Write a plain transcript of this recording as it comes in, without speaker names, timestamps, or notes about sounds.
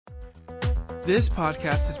This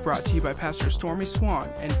podcast is brought to you by Pastor Stormy Swann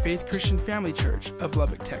and Faith Christian Family Church of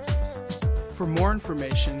Lubbock, Texas. For more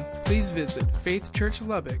information, please visit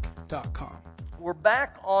faithchurchlubbock.com. We're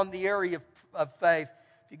back on the area of faith.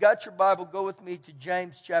 If you got your Bible, go with me to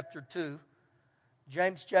James chapter 2.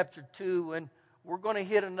 James chapter 2, and we're going to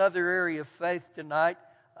hit another area of faith tonight.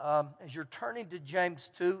 As you're turning to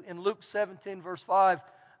James 2, in Luke 17, verse 5,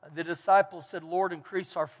 the disciples said, Lord,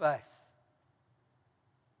 increase our faith.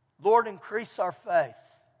 Lord, increase our faith.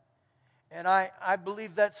 And I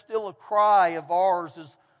believe that's still a cry of ours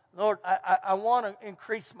is, Lord, I want to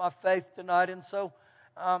increase my faith tonight. And so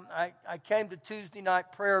I came to Tuesday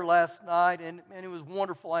night prayer last night, and it was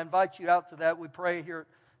wonderful. I invite you out to that. We pray here at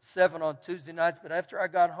 7 on Tuesday nights. But after I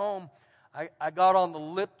got home, I got on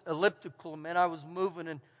the elliptical, and man, I was moving,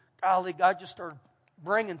 and golly, God just started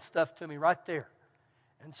bringing stuff to me right there.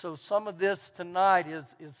 And so some of this tonight is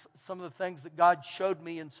some of the things that God showed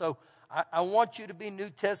me. And so I want you to be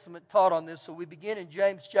New Testament taught on this. So we begin in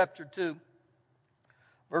James chapter 2,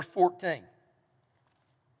 verse 14.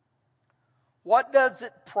 What does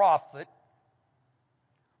it profit,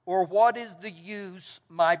 or what is the use,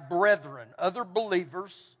 my brethren, other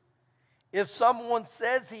believers, if someone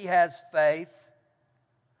says he has faith,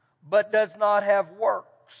 but does not have works?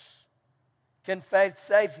 Can faith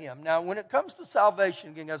save him? Now, when it comes to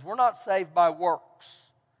salvation, again, guys, we're not saved by works.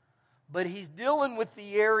 But he's dealing with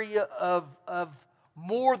the area of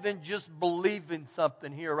more than just believing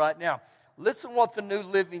something here right now. Listen what the New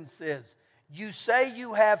Living says. You say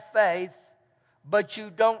you have faith, but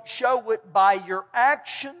you don't show it by your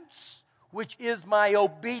actions, which is my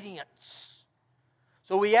obedience.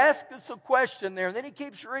 So he asks us a question there, and then he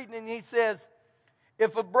keeps reading, and he says,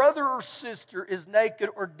 if a brother or sister is naked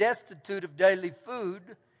or destitute of daily food,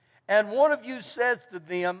 and one of you says to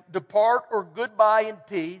them, depart or goodbye in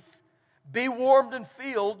peace, be warmed and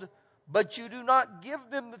filled, but you do not give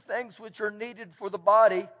them the things which are needed for the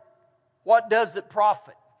body, what does it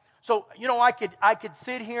profit? So, you know, I could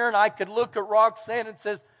sit here and I could look at Roxanne and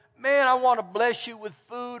says, man, I want to bless you with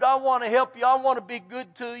food. I want to help you. I want to be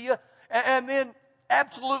good to you. And then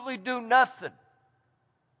absolutely do nothing.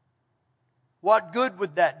 What good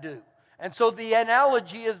would that do? And so the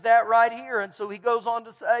analogy is that right here. And so he goes on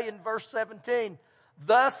to say in verse 17,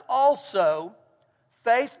 thus also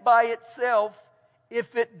faith by itself,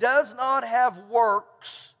 if it does not have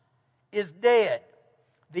works, is dead.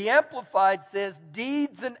 The Amplified says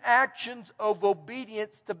deeds and actions of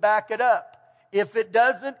obedience to back it up. If it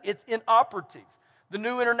doesn't, it's inoperative. The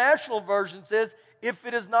New International Version says if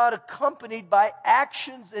it is not accompanied by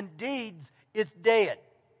actions and deeds, it's dead.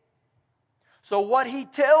 So what he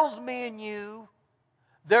tells me and you,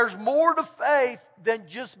 there's more to faith than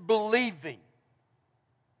just believing.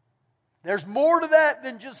 There's more to that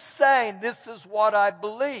than just saying, this is what I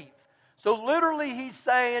believe. So literally he's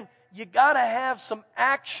saying, you got to have some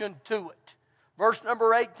action to it. Verse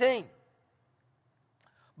number 18.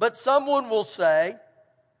 But someone will say,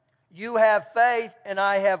 you have faith and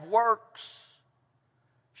I have works.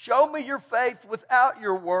 Show me your faith without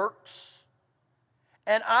your works,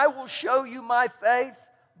 and I will show you my faith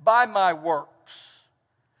by my works.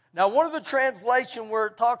 Now, one of the translations where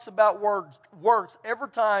it talks about works, every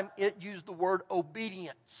time it used the word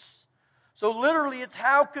obedience. So literally, it's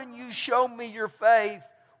how can you show me your faith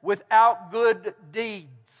without good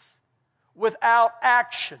deeds, without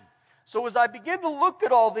action? So as I begin to look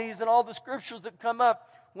at all these and all the scriptures that come up,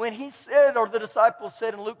 when he said, or the disciples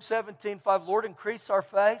said in Luke 17:5, Lord, increase our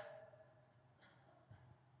faith,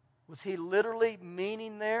 was he literally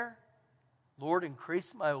meaning there, Lord,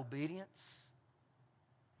 increase my obedience?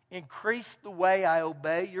 Increase the way I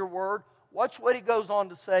obey your word? Watch what he goes on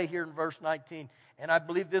to say here in verse 19, and I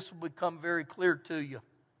believe this will become very clear to you.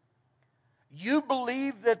 You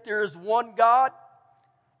believe that there is one God?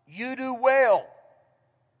 You do well.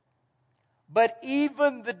 But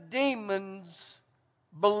even the demons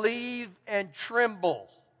believe and tremble.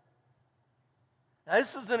 Now,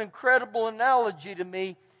 this is an incredible analogy to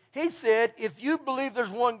me. He said, if you believe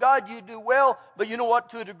there's one God, you do well. But you know what,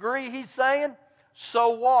 to a degree, he's saying, so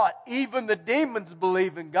what? Even the demons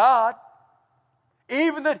believe in God.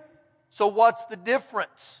 So what's the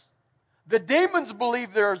difference? The demons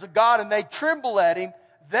believe there is a God and they tremble at him.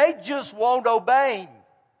 They just won't obey him.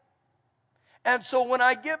 And so when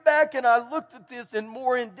I get back and I looked at this in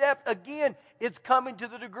more in depth, again, it's coming to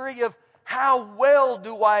the degree of how well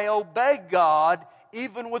do I obey God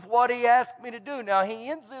even with what he asked me to do. Now, he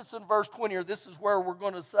ends this in verse 20, or this is where we're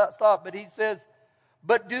going to stop. But he says,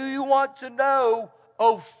 but do you want to know,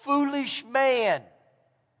 O foolish man?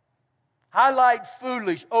 Highlight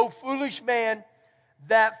foolish. O foolish man,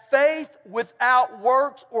 that faith without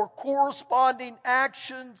works or corresponding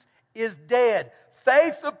actions is dead.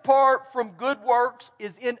 Faith apart from good works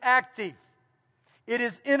is inactive. It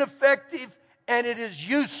is ineffective and it is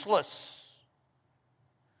useless.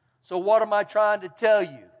 So what am I trying to tell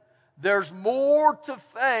you? There's more to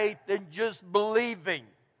faith than just believing.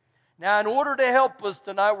 Now, in order to help us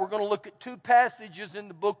tonight, we're going to look at two passages in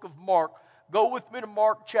the book of Mark. Go with me to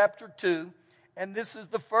Mark chapter 2, and this is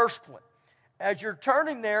the first one. As you're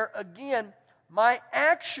turning there, again, my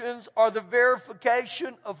actions are the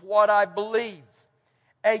verification of what I believe,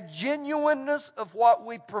 a genuineness of what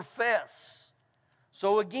we profess.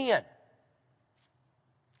 So again,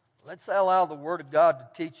 let's allow the Word of God to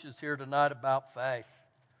teach us here tonight about faith.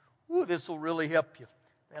 Ooh, this will really help you.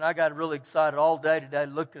 And I got really excited all day today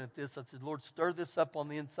looking at this. I said, Lord, stir this up on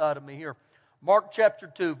the inside of me here. Mark chapter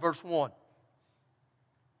 2, verse 1.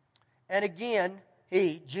 And again,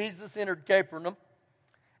 Jesus, entered Capernaum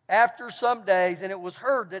after some days, and it was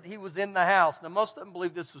heard that he was in the house. Now, most of them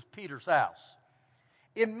believe this was Peter's house.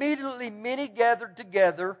 Immediately, many gathered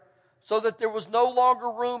together, so that there was no longer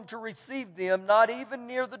room to receive them, not even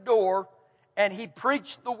near the door, and he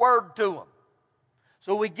preached the word to them.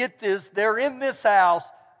 So we get this, they're in this house.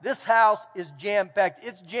 This house is jam-packed.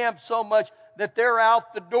 It's jammed so much that they're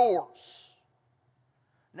out the doors.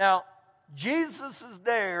 Now, Jesus is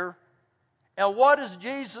there, and what does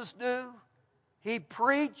Jesus do? He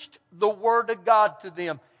preached the Word of God to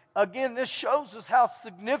them. Again, this shows us how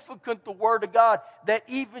significant the Word of God, that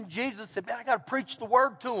even Jesus said, man, I got to preach the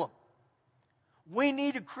Word to them. We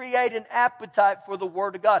need to create an appetite for the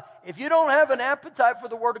Word of God. If you don't have an appetite for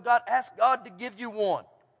the Word of God, ask God to give you one.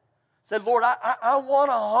 Say, Lord, I want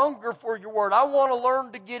to hunger for your Word. I want to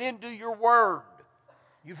learn to get into your Word.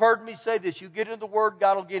 You've heard me say this. You get into the Word,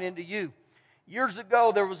 God will get into you. Years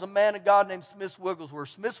ago, there was a man of God named Smith Wigglesworth.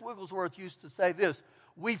 Smith Wigglesworth used to say this: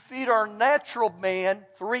 we feed our natural man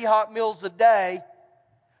 3 hot meals a day,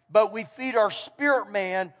 but we feed our spirit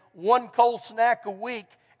man 1 cold snack a week,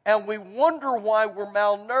 and we wonder why we're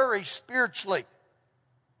malnourished spiritually.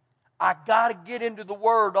 I got to get into the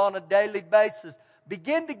Word on a daily basis.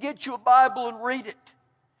 Begin to get you a Bible and read it.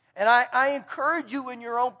 And I encourage you in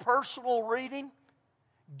your own personal reading,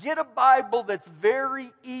 get a Bible that's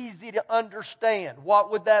very easy to understand.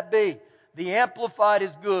 What would that be? The Amplified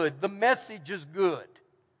is good. The Message is good.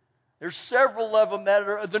 There's several of them that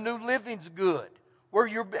are, the New Living's good, where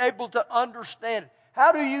you're able to understand it.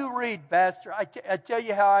 How do you read, Pastor? I tell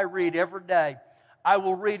you how I read every day. I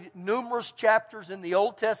will read numerous chapters in the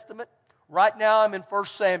Old Testament. Right now I'm in 1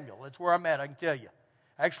 Samuel. That's where I'm at, I can tell you.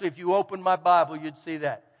 Actually, if you open my Bible, you'd see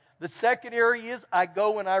that. The second area is I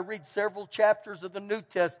go and I read several chapters of the New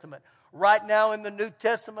Testament. Right now in the New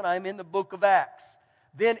Testament, I'm in the book of Acts.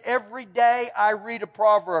 Then every day I read a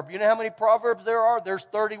proverb. You know how many proverbs there are? There's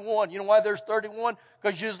 31. You know why there's 31?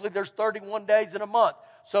 Because usually there's 31 days in a month.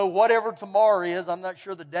 So whatever tomorrow is, I'm not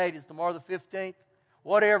sure the date, is tomorrow the 15th?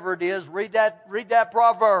 Whatever it is, read that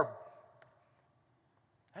proverb.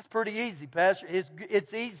 That's pretty easy, Pastor.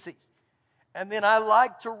 It's easy. And then I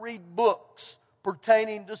like to read books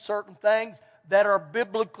pertaining to certain things that are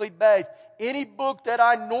biblically based. Any book that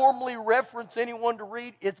I normally reference anyone to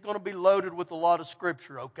read, it's going to be loaded with a lot of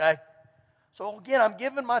scripture, okay? So again, I'm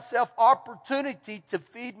giving myself opportunity to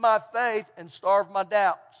feed my faith and starve my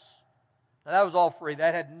doubts. Now that was all free.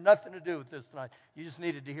 That had nothing to do with this tonight. You just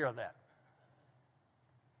needed to hear that.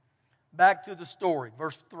 Back to the story,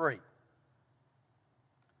 verse 3.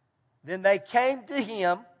 Then they came to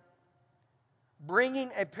him, bringing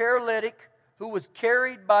a paralytic who was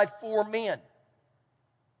carried by 4 men.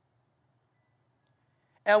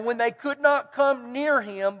 And when they could not come near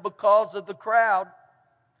him because of the crowd,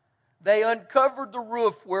 they uncovered the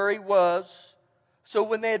roof where he was. So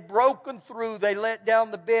when they had broken through, they let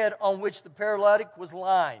down the bed on which the paralytic was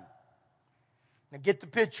lying. Now get the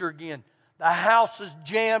picture again. The house is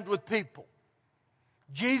jammed with people.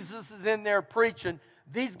 Jesus is in there preaching.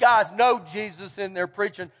 These guys know Jesus in there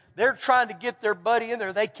preaching. They're trying to get their buddy in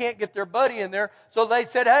there. They can't get their buddy in there. So they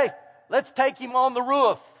said, hey, let's take him on the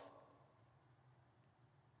roof.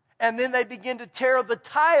 And then they begin to tear the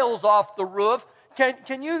tiles off the roof.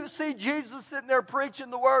 Can you see Jesus sitting there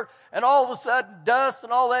preaching the word? And all of a sudden, dust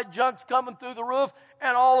and all that junk's coming through the roof.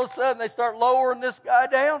 And all of a sudden, they start lowering this guy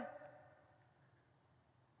down.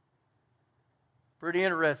 Pretty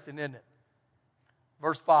interesting, isn't it?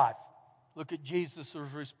 Verse 5. Look at Jesus'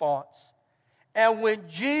 response. And when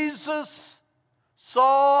Jesus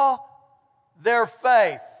saw their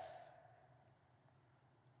faith.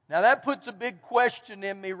 Now that puts a big question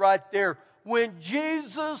in me right there. When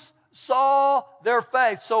Jesus saw their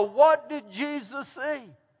faith. So what did Jesus see?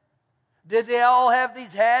 Did they all have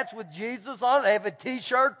these hats with Jesus on? They have a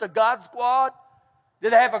t-shirt, the God Squad?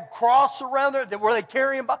 Did they have a cross around there? Were they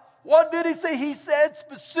carrying by? What did he say? He said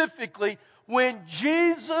specifically, when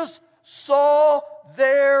Jesus saw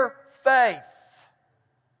their faith.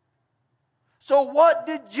 So what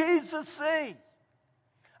did Jesus see?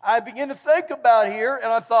 I began to think about here,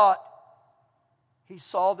 and I thought, he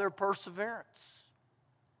saw their perseverance.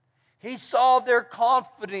 He saw their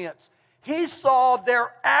confidence. He saw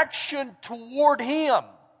their action toward him.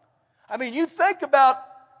 I mean, you think about,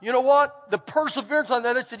 you know what, the perseverance on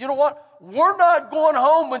that. They said, you know what, we're not going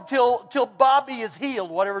home until Bobby is healed,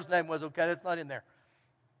 whatever his name was. Okay, that's not in there.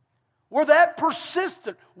 We're that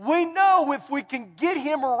persistent. We know if we can get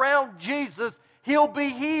him around Jesus, he'll be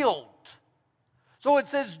healed. So it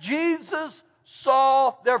says Jesus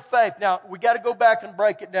saw their faith. Now, we got to go back and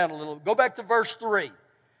break it down a little. Go back to verse 3.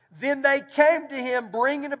 Then they came to him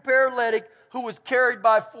bringing a paralytic who was carried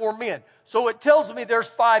by 4 men. So it tells me there's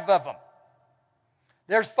 5 of them.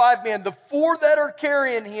 There's 5 men. The 4 that are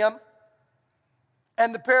carrying him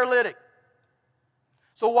and the paralytic.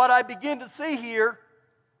 So what I begin to see here,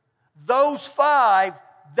 those 5,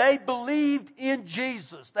 they believed in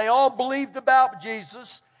Jesus. They all believed about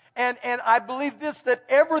Jesus. And I believe this, that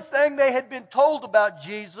everything they had been told about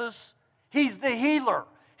Jesus, he's the healer.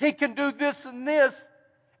 He can do this and this.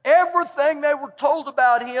 Everything they were told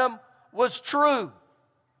about him was true.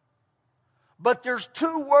 But there's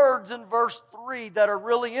 2 words in verse 3 that are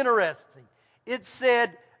really interesting. It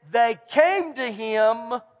said, they came to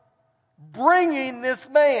him bringing this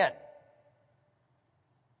man.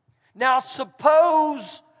 Now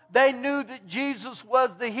suppose they knew that Jesus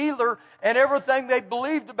was the healer and everything they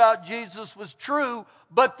believed about Jesus was true,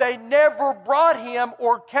 but they never brought him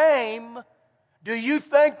or came. Do you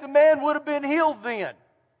think the man would have been healed then?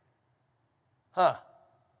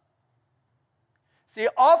 See,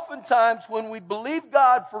 oftentimes when we believe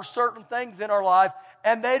God for certain things in our life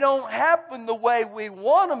and they don't happen the way we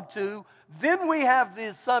want them to, then we have the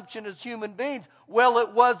assumption as human beings, well,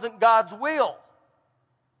 it wasn't God's will.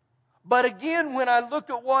 But again, when I look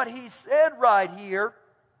at what he said right here,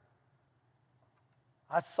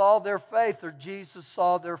 I saw their faith, or Jesus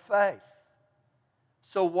saw their faith.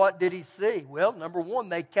 So what did he see? Well, number 1,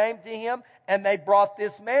 they came to him and they brought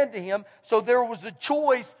this man to him. So there was a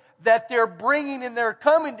choice that they're bringing and they're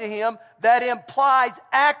coming to him that implies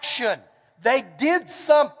action. They did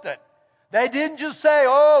something. They didn't just say,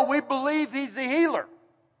 oh, we believe he's the healer.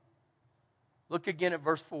 Look again at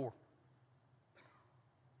verse 4.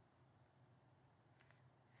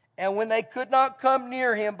 And when they could not come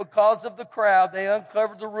near him because of the crowd, they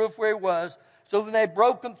uncovered the roof where he was. So when they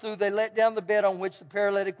broke him through, they let down the bed on which the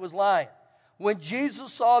paralytic was lying. When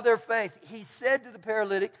Jesus saw their faith, he said to the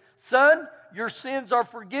paralytic, son, your sins are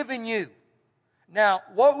forgiven you. Now,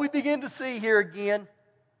 what we begin to see here again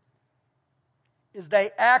is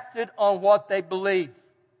they acted on what they believed.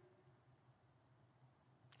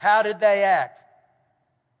 How did they act?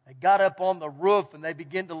 They got up on the roof and they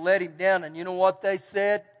began to let him down. And you know what they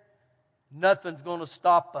said? Nothing's going to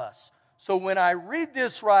stop us. So when I read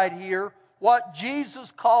this right here, what Jesus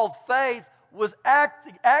called faith was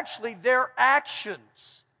actually their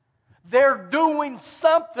actions. They're doing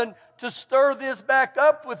something to stir this back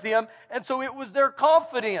up with him. And so it was their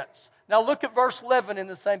confidence. Now look at verse 11 in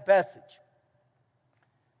the same passage.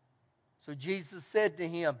 So Jesus said to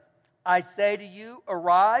him, I say to you,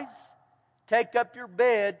 arise, take up your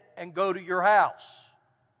bed, and go to your house.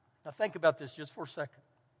 Now think about this just for a second.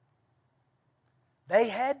 They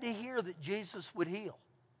had to hear that Jesus would heal.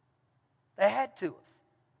 They had to have.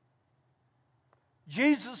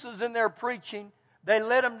 Jesus is in there preaching. They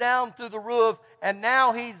let him down through the roof, and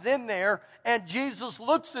now he's in there. And Jesus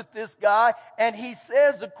looks at this guy, and he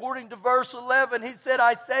says, according to verse 11, he said,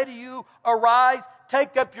 I say to you, arise,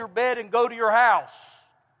 take up your bed, and go to your house.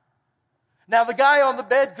 Now, the guy on the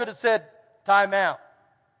bed could have said, time out.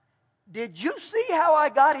 Did you see how I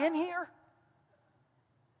got in here?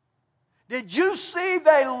 Did you see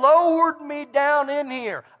they lowered me down in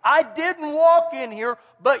here? I didn't walk in here,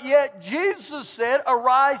 but yet Jesus said,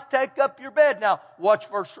 arise, take up your bed. Now, watch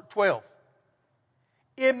verse 12.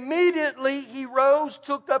 Immediately he rose,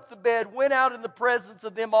 took up the bed, went out in the presence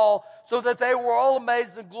of them all, so that they were all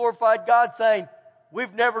amazed and glorified God, saying,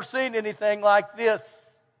 we've never seen anything like this.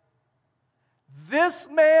 This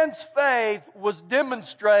man's faith was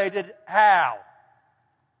demonstrated how?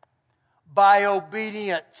 By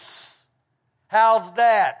obedience. How's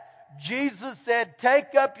that? Jesus said,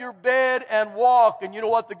 take up your bed and walk. And you know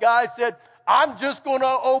what the guy said? I'm just going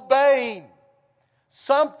to obey him.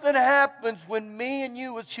 Something happens when me and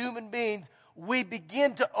you as human beings, we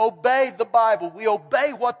begin to obey the Bible. We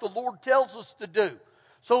obey what the Lord tells us to do.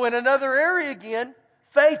 So in another area again,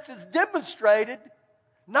 faith is demonstrated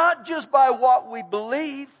not just by what we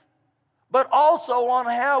believe, but also on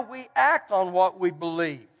how we act on what we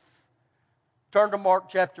believe. Turn to Mark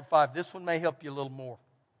chapter 5. This one may help you a little more.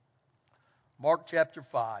 Mark chapter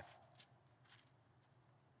 5.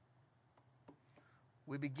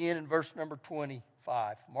 We begin in verse number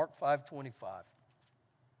 25. Mark 5:25.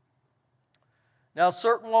 Now a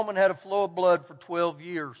certain woman had a flow of blood for 12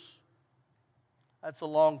 years. That's a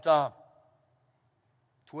long time.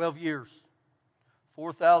 12 years.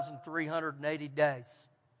 4,380 days.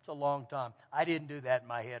 It's a long time. I didn't do that in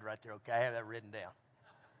my head right there, okay? I have that written down.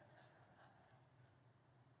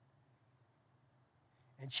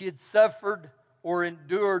 And she had suffered or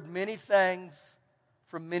endured many things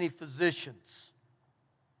from many physicians.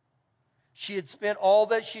 She had spent all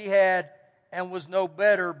that she had and was no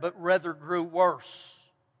better, but rather grew worse.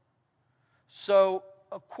 So,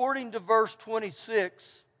 according to verse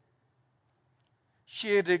 26,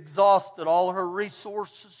 she had exhausted all her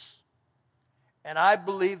resources. And I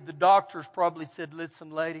believe the doctors probably said,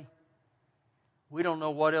 listen, lady, we don't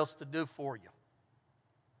know what else to do for you.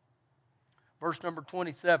 Verse number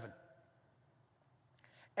 27.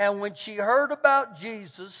 And when she heard about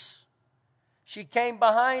Jesus, she came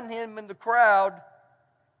behind him in the crowd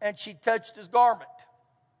and she touched his garment.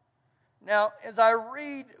 Now, as I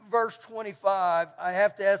read verse 25, I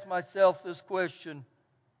have to ask myself this question.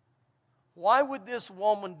 Why would this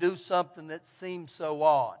woman do something that seems so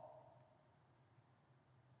odd?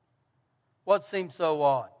 What seems so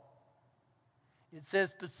odd? It says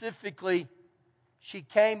specifically, she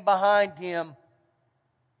came behind him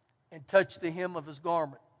and touched the hem of his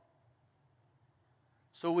garment.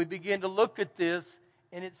 So we begin to look at this,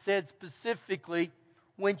 and it said specifically,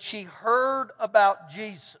 when she heard about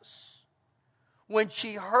Jesus. When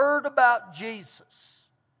she heard about Jesus.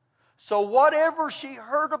 So whatever she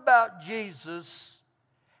heard about Jesus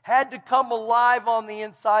had to come alive on the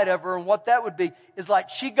inside of her, and what that would be is like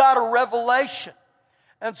she got a revelation.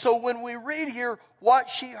 And so when we read here what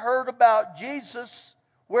she heard about Jesus,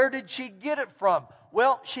 where did she get it from?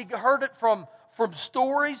 Well, she heard it from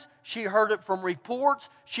stories. She heard it from reports.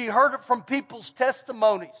 She heard it from people's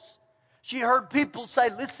testimonies. She heard people say,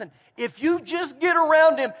 listen, if you just get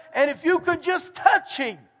around him and if you can just touch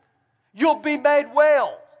him, you'll be made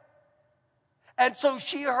well. And so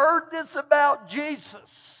she heard this about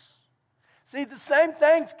Jesus. See, the same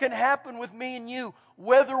things can happen with me and you.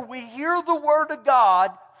 Whether we hear the Word of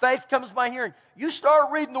God, faith comes by hearing. You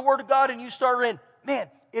start reading the Word of God and you start reading, man,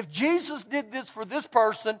 if Jesus did this for this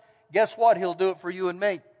person, guess what? He'll do it for you and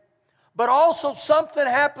me. But also something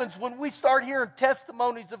happens when we start hearing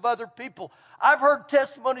testimonies of other people. I've heard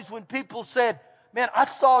testimonies when people said, man, I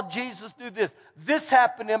saw Jesus do this. This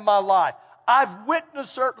happened in my life. I've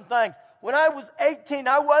witnessed certain things. When I was 18,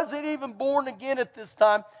 I wasn't even born again at this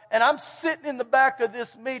time. And I'm sitting in the back of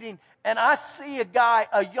this meeting and I see a guy,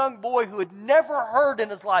 a young boy who had never heard in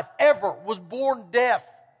his life, ever, was born deaf.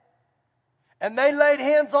 And they laid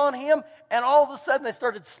hands on him, and all of a sudden they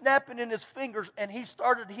started snapping in his fingers, and he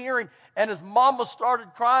started hearing, and his mama started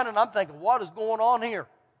crying, and I'm thinking, what is going on here?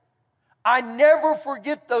 I never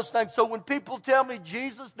forget those things. So when people tell me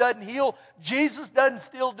Jesus doesn't heal, Jesus doesn't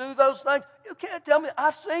still do those things, you can't tell me.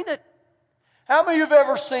 I've seen it. How many of you have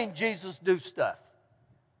ever seen Jesus do stuff?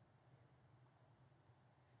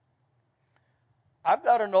 I've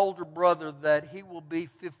got an older brother that he will be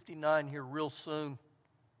 59 here real soon.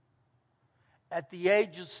 At the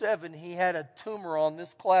age of 7, he had a tumor on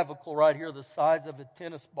this clavicle right here, the size of a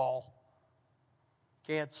tennis ball.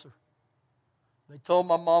 Cancer. They told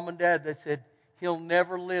my mom and dad, they said, he'll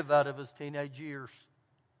never live out of his teenage years.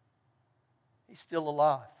 He's still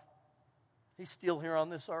alive. He's still here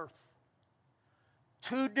on this earth.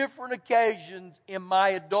 2 different occasions in my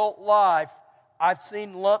adult life, I've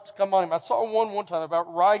seen lumps come on him. I saw one time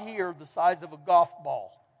about right here, the size of a golf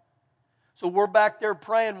ball. So we're back there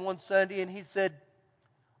praying one Sunday, and he said,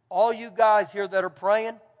 all you guys here that are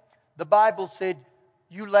praying, the Bible said,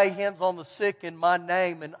 you lay hands on the sick in my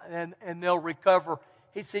name and they'll recover.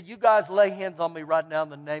 He said, you guys lay hands on me right now in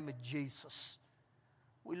the name of Jesus.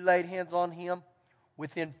 We laid hands on him.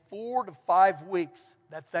 Within 4 to 5 weeks,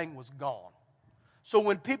 that thing was gone. So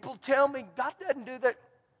when people tell me, God doesn't do that,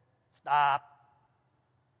 stop.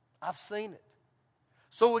 I've seen it.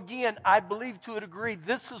 So again, I believe to a degree,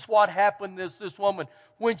 this is what happened to this woman.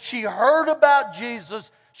 When she heard about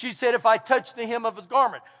Jesus, she said, if I touch the hem of his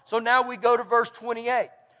garment. So now we go to verse 28.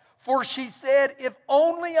 For she said, if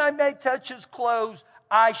only I may touch his clothes,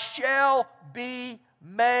 I shall be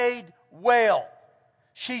made well.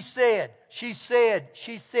 She said.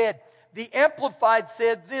 The Amplified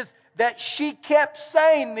said this, that she kept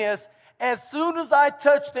saying this, as soon as I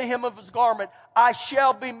touch the hem of his garment, I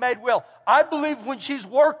shall be made well. I believe when she's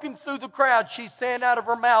working through the crowd, she's saying out of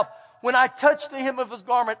her mouth, when I touch the hem of his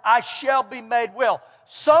garment, I shall be made well.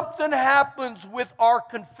 Something happens with our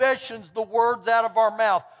confessions, the words out of our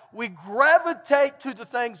mouth. We gravitate to the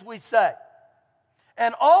things we say.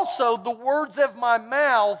 And also, the words of my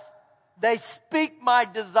mouth, they speak my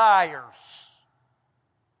desires.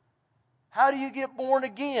 How do you get born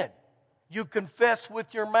again? You confess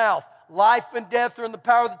with your mouth. Life and death are in the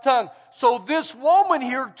power of the tongue. So this woman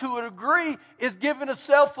here, to a degree, is given a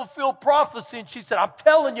self-fulfilled prophecy. And she said, I'm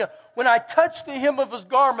telling you, when I touch the hem of his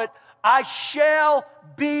garment, I shall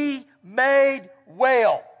be made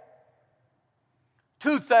well.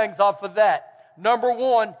 Two things off of that. Number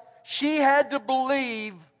one, she had to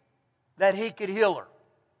believe that he could heal her.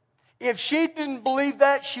 If she didn't believe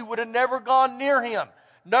that, she would have never gone near him.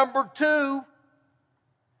 Number two,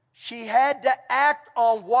 she had to act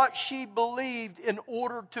on what she believed in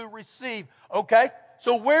order to receive. Okay?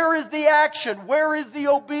 So where is the action? Where is the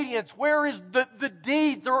obedience? Where is the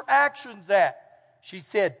deeds or actions at? She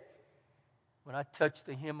said, when I touch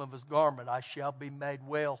the hem of his garment, I shall be made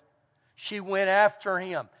well. She went after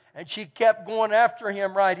him. And she kept going after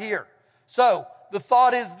him right here. So, the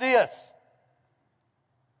thought is this.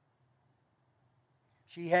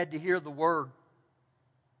 She had to hear the word.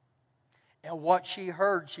 And what she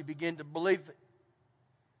heard, she began to believe it.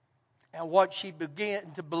 And what she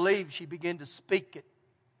began to believe, she began to speak it.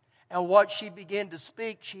 And what she began to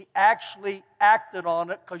speak, she actually acted on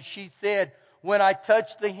it, because she said, when I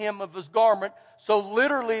touch the hem of his garment. So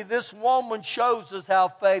literally, this woman shows us how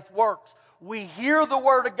faith works. We hear the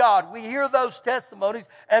Word of God. We hear those testimonies.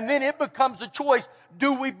 And then it becomes a choice.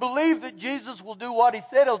 Do we believe that Jesus will do what He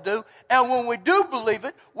said He'll do? And when we do believe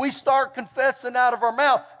it, we start confessing out of our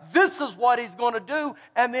mouth, this is what He's going to do.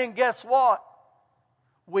 And then guess what?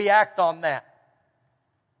 We act on that.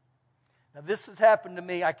 Now this has happened to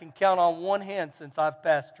me. I can count on one hand since I've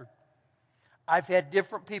pastored. I've had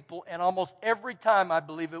different people, and almost every time I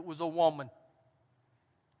believe it was a woman.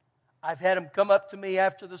 I've had them come up to me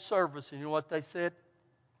after the service, and you know what they said?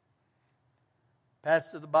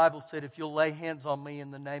 Pastor, the Bible said, if you'll lay hands on me in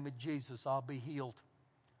the name of Jesus, I'll be healed.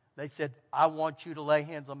 They said, I want you to lay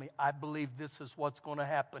hands on me. I believe this is what's going to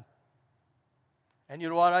happen. And you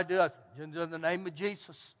know what I do? I said, in the name of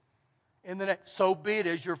Jesus. So be it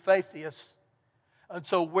as your faith is. And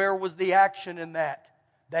so where was the action in that?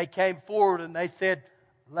 They came forward and they said,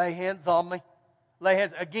 lay hands on me. Lay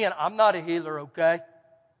hands. Again, I'm not a healer, okay?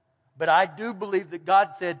 But I do believe that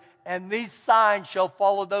God said, and these signs shall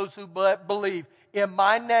follow those who believe. In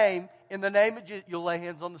my name, in the name of Jesus, you'll lay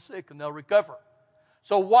hands on the sick and they'll recover.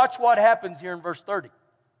 So watch what happens here in verse 30.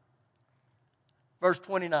 Verse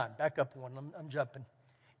 29, back up one, I'm jumping.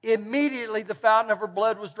 Immediately the fountain of her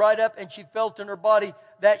blood was dried up, and she felt in her body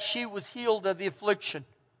that she was healed of the affliction.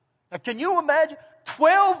 Now can you imagine?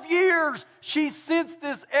 12 years she sensed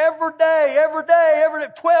this every day.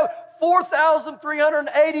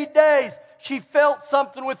 4,380 days she felt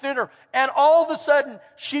something within her. And all of a sudden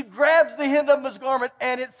she grabs the hem of his garment,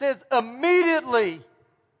 and it says immediately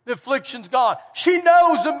the affliction's gone. She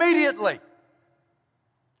knows immediately.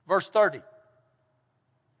 Verse 30.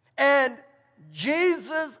 And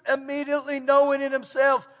Jesus, immediately knowing in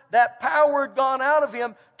himself that power had gone out of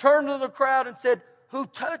him, turned to the crowd and said, who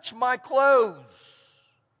touched my clothes?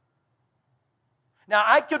 Now,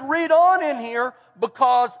 I could read on in here,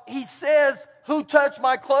 because he says, who touched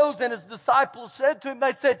my clothes? And his disciples said to him,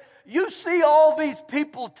 they said, you see all these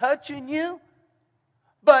people touching you,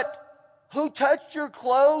 but who touched your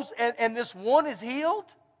clothes and this one is healed?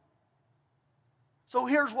 So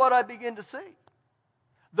here's what I begin to see.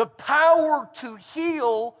 The power to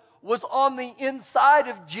heal was on the inside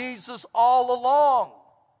of Jesus all along.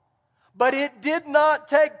 But it did not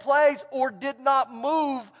take place or did not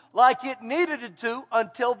move like it needed it to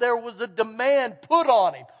until there was a demand put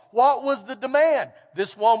on him. What was the demand?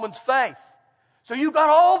 This woman's faith. So you got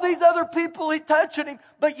all these other people touching him,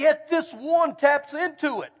 but yet this one taps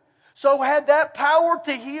into it. So had that power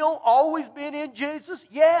to heal always been in Jesus?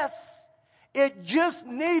 Yes. It just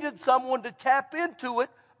needed someone to tap into it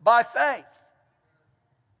by faith.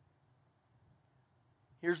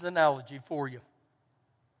 Here's the analogy for you.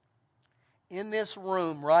 In this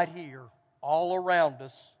room right here, all around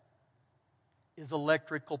us, is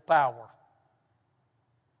electrical power.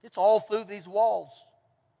 It's all through these walls.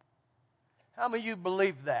 How many of you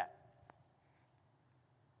believe that?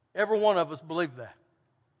 Every one of us believe that.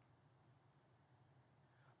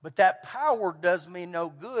 But that power does me no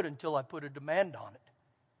good until I put a demand on it.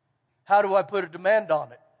 How do I put a demand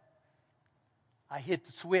on it? I hit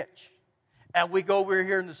the switch. And we go over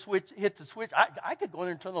here and hit the switch. I could go in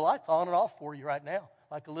there and turn the lights on and off for you right now,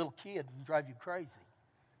 like a little kid, and drive you crazy.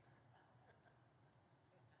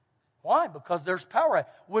 Why? Because there's power.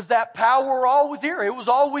 Was that power always here? It was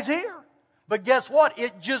always here. But guess what?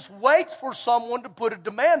 It just waits for someone to put a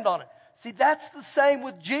demand on it. See, that's the same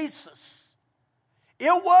with Jesus.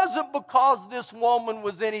 It wasn't because this woman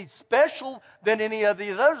was any special than any of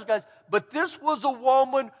the other guys, but this was a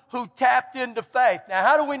woman who tapped into faith. Now,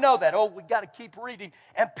 how do we know that? Oh, we got to keep reading.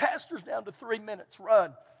 And Pastor's down to 3 minutes.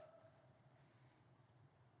 Run.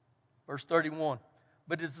 Verse 31.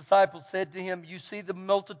 But his disciples said to him, you see the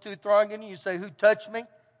multitude thronging you? You say, who touched me?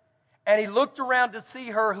 And he looked around to see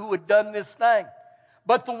her who had done this thing.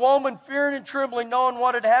 But the woman, fearing and trembling, knowing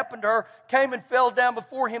what had happened to her, came and fell down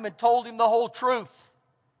before him and told him the whole truth.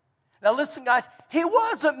 Now listen, guys, he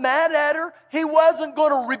wasn't mad at her. He wasn't going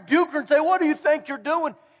to rebuke her and say, what do you think you're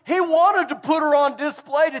doing? He wanted to put her on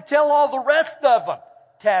display to tell all the rest of them,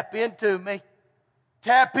 tap into me.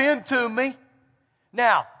 Tap into me.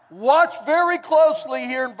 Now, watch very closely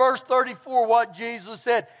here in verse 34 what Jesus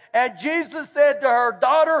said. And Jesus said to her,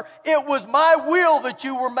 daughter, it was my will that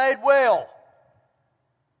you were made well.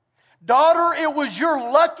 Daughter, it was your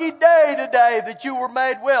lucky day today that you were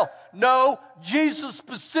made well. No, Jesus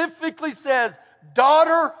specifically says,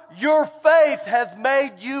 daughter, your faith has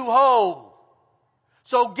made you whole.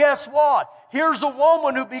 So guess what? Here's a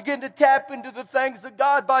woman who began to tap into the things of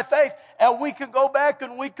God by faith. And we can go back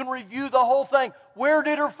and we can review the whole thing. Where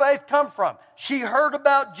did her faith come from? She heard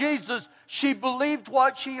about Jesus. She believed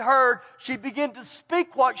what she heard. She began to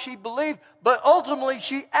speak what she believed. But ultimately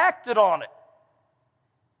she acted on it.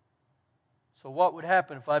 So what would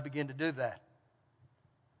happen if I begin to do that?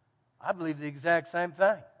 I believe the exact same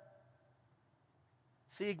thing.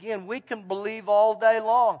 See, again, we can believe all day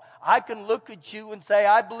long. I can look at you and say,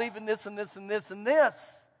 I believe in this and this and this and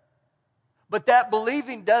this. But that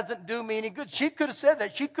believing doesn't do me any good. She could have said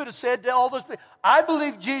that. She could have said to all those people, I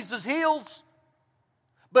believe Jesus heals.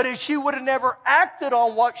 But if she would have never acted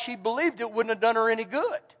on what she believed, it wouldn't have done her any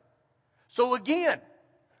good. So again,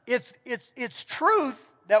 it's truth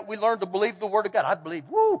that we learn to believe the Word of God.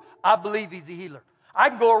 I believe He's a healer. I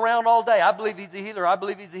can go around all day. I believe He's a healer. I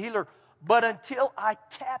believe He's a healer. But until I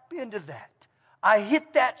tap into that, I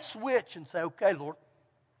hit that switch and say, okay, Lord,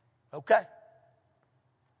 okay.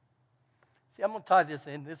 See, I'm going to tie this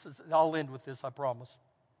in. I'll end with this, I promise.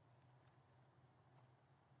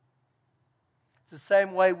 It's the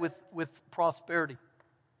same way with prosperity.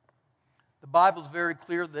 The Bible's very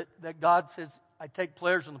clear that God says, I take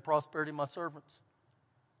pleasure in the prosperity of my servants.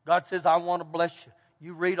 God says, I want to bless you.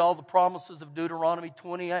 You read all the promises of Deuteronomy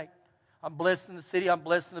 28. I'm blessed in the city, I'm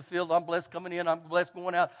blessed in the field, I'm blessed coming in, I'm blessed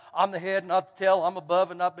going out. I'm the head, not the tail, I'm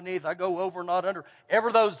above and not beneath. I go over, not under.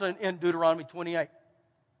 Ever those in Deuteronomy 28.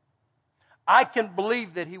 I can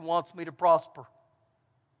believe that He wants me to prosper.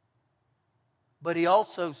 But He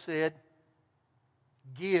also said,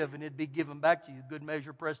 give and it'd be given back to you. Good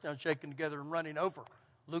measure, pressed down, shaken together, and running over.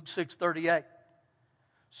 Luke 6:38.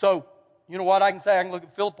 So, you know what I can say? I can look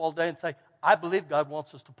at Philip all day and say, I believe God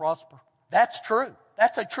wants us to prosper. That's true.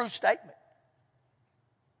 That's a true statement.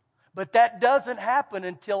 But that doesn't happen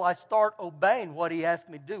until I start obeying what He asked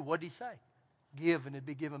me to do. What did He say? Give and it'd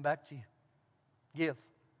be given back to you. Give.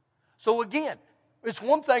 So again, it's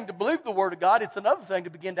one thing to believe the Word of God. It's another thing to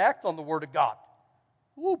begin to act on the Word of God.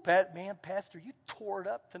 Ooh, Pastor, you tore it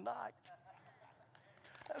up tonight.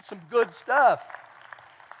 That's some good stuff.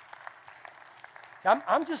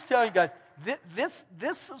 I'm just telling you guys, this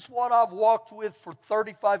is what I've walked with for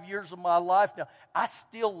 35 years of my life now. I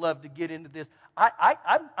still love to get into this.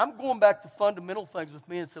 I'm going back to fundamental things with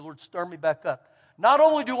me and say, Lord, stir me back up. Not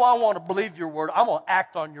only do I want to believe your word, I want to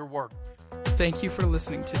act on your word. Thank you for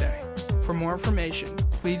listening today. For more information,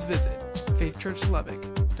 please visit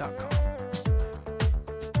faithchurchlubbock.com.